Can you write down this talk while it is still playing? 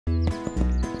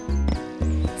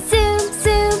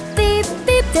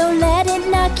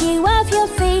knock you off your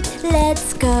feet.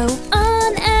 Let's go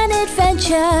on an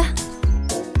adventure.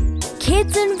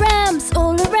 Kids and ramps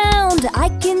all around. I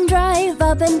can drive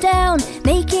up and down,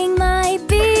 making my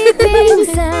beeping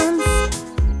sounds.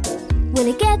 Will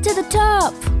I get to the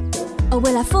top, or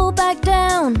will I fall back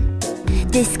down?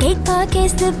 This skate park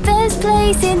is the best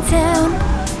place in town.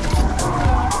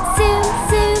 Zoom,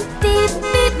 zoom, beep,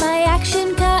 beep. My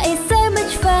action car is so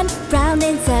much fun. Round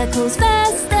in circles,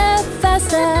 faster,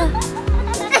 faster.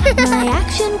 My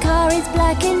action car is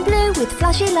black and blue with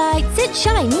flashy lights. It's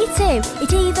shiny too.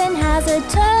 It even has a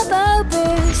turbo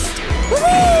boost.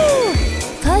 Woohoo!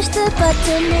 Push the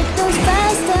button, it goes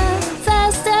faster,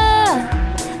 faster.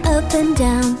 Up and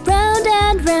down, round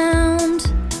and round.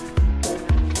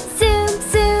 Zoom,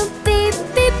 zoom, beep,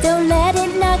 beep. Don't let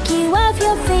it knock you off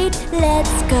your feet.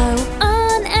 Let's go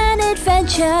on an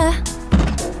adventure.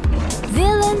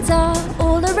 Villains are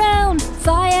all around.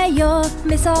 Fire your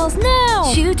missiles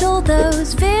now. Shoot all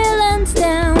those villains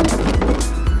down.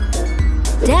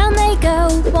 Down they go,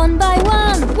 one by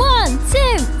one. 1,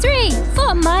 2, 3,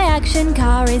 4. My action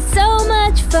car is so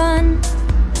much fun.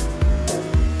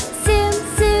 Zoom,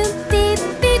 zoom, beep,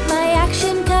 beep. My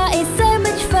action car is so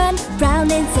much fun.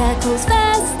 Round in circles,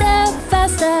 faster,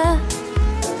 faster.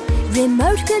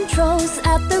 Remote controls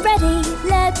at the ready.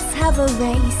 Let's have a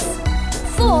race.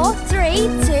 4, 3,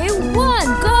 2,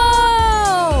 1, go!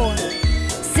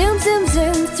 Zoom, zoom,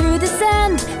 zoom through the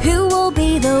sand. Who will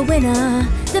be the winner?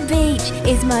 The beach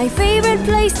is my favorite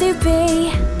place to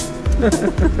be.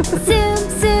 Zoom,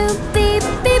 zoom, beep,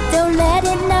 beep. Don't let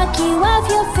it knock you off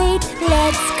your feet.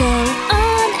 Let's go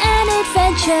on an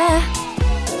adventure.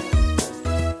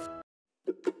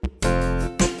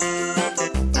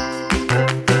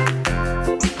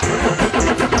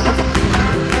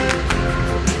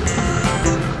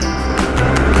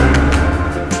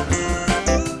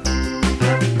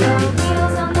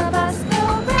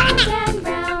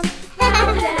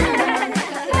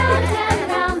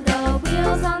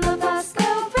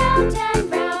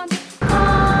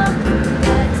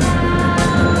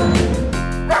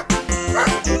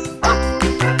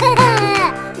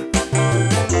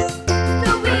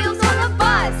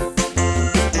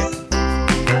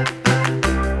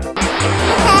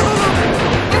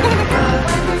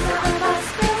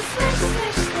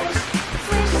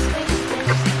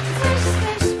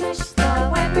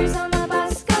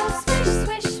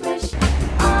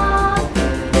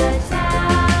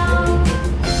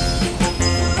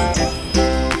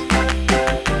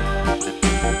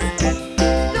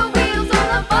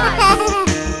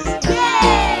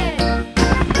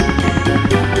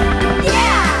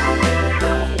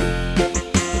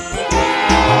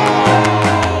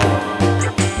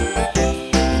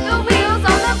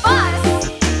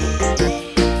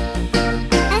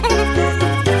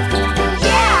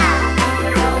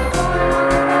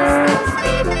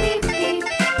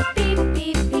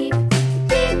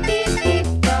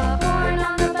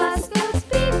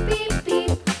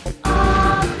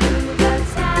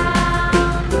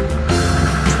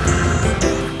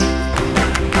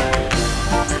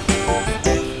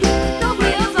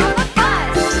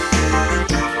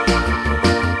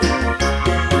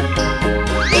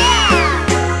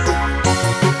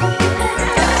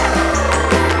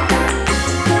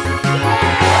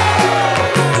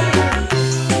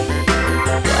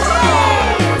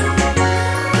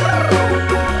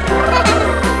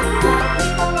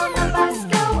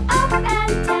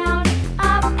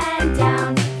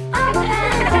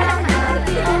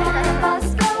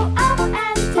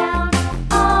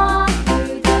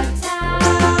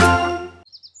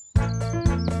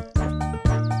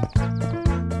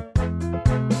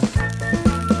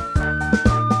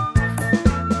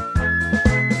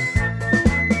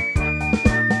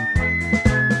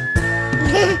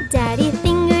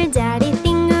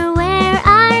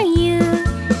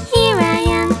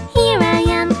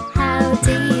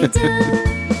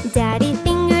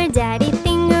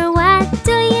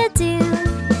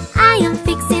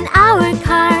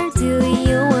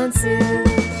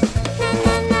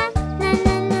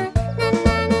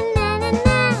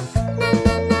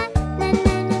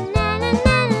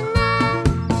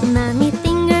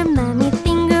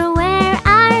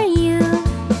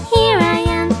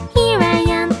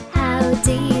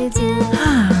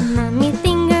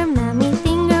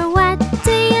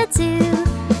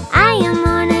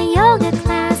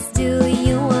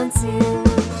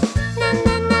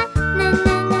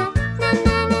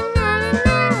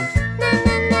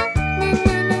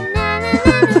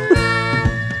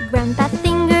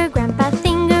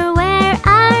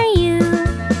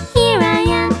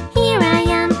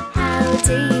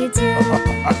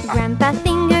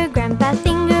 Grandpa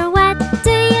Finger, what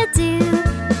do you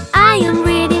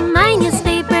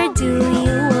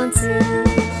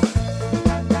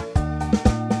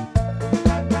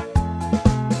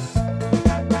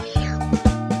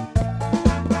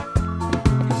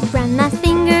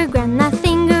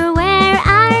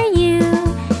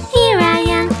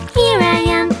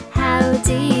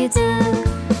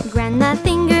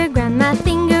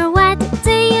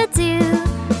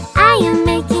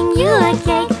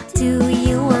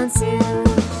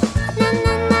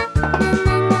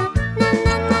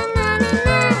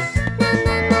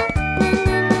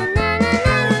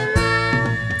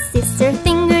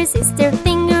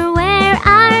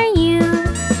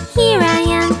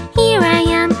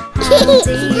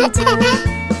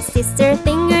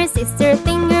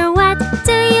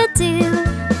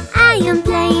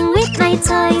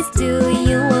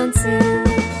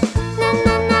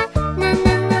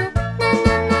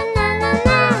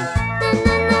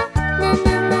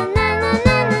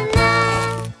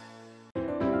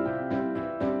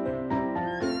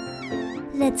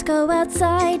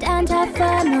outside and have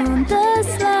fun on the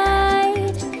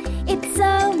slide. It's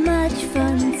so much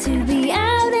fun to be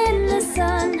out in the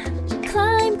sun.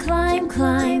 Climb, climb,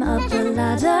 climb up the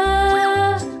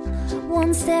ladder.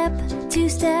 1 step, 2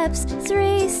 steps,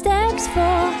 3 steps,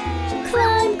 4.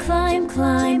 Climb, climb,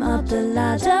 climb up the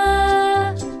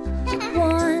ladder.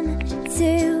 1,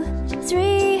 2,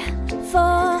 3,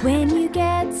 4. When you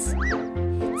get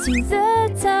to the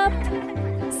top,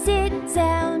 sit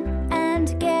down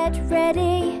and get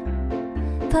ready.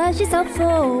 Push yourself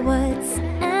forwards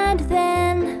and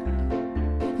then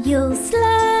you'll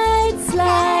slide,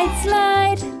 slide,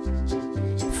 slide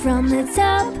from the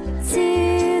top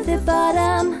to the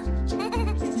bottom.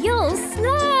 You'll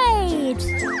slide.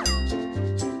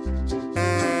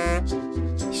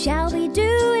 Shall we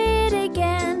do it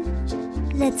again?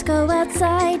 Let's go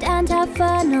outside and have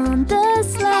fun on the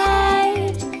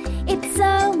slide. It's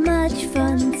so much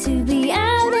fun to be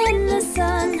out in the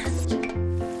sun.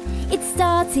 It's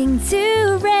starting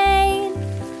to rain.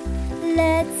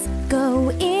 Let's go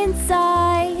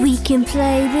inside. We can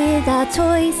play with our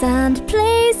toys and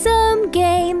play some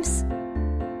games.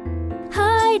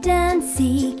 Hide and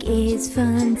seek is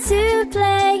fun to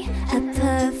play. A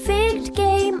perfect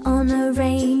game on a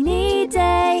rainy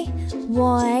day.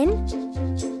 1,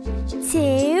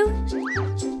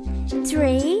 2,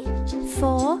 3,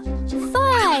 4,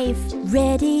 5.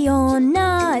 Ready or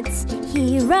not,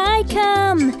 here I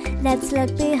come. Let's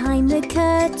look behind the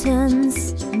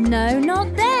curtains. No,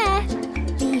 not there.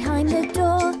 Behind the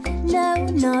door. No,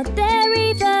 not there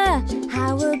either.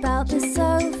 How about the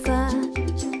sofa?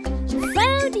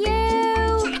 Found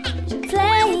you!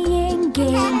 Playing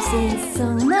games is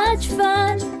so much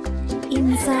fun.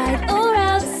 Inside or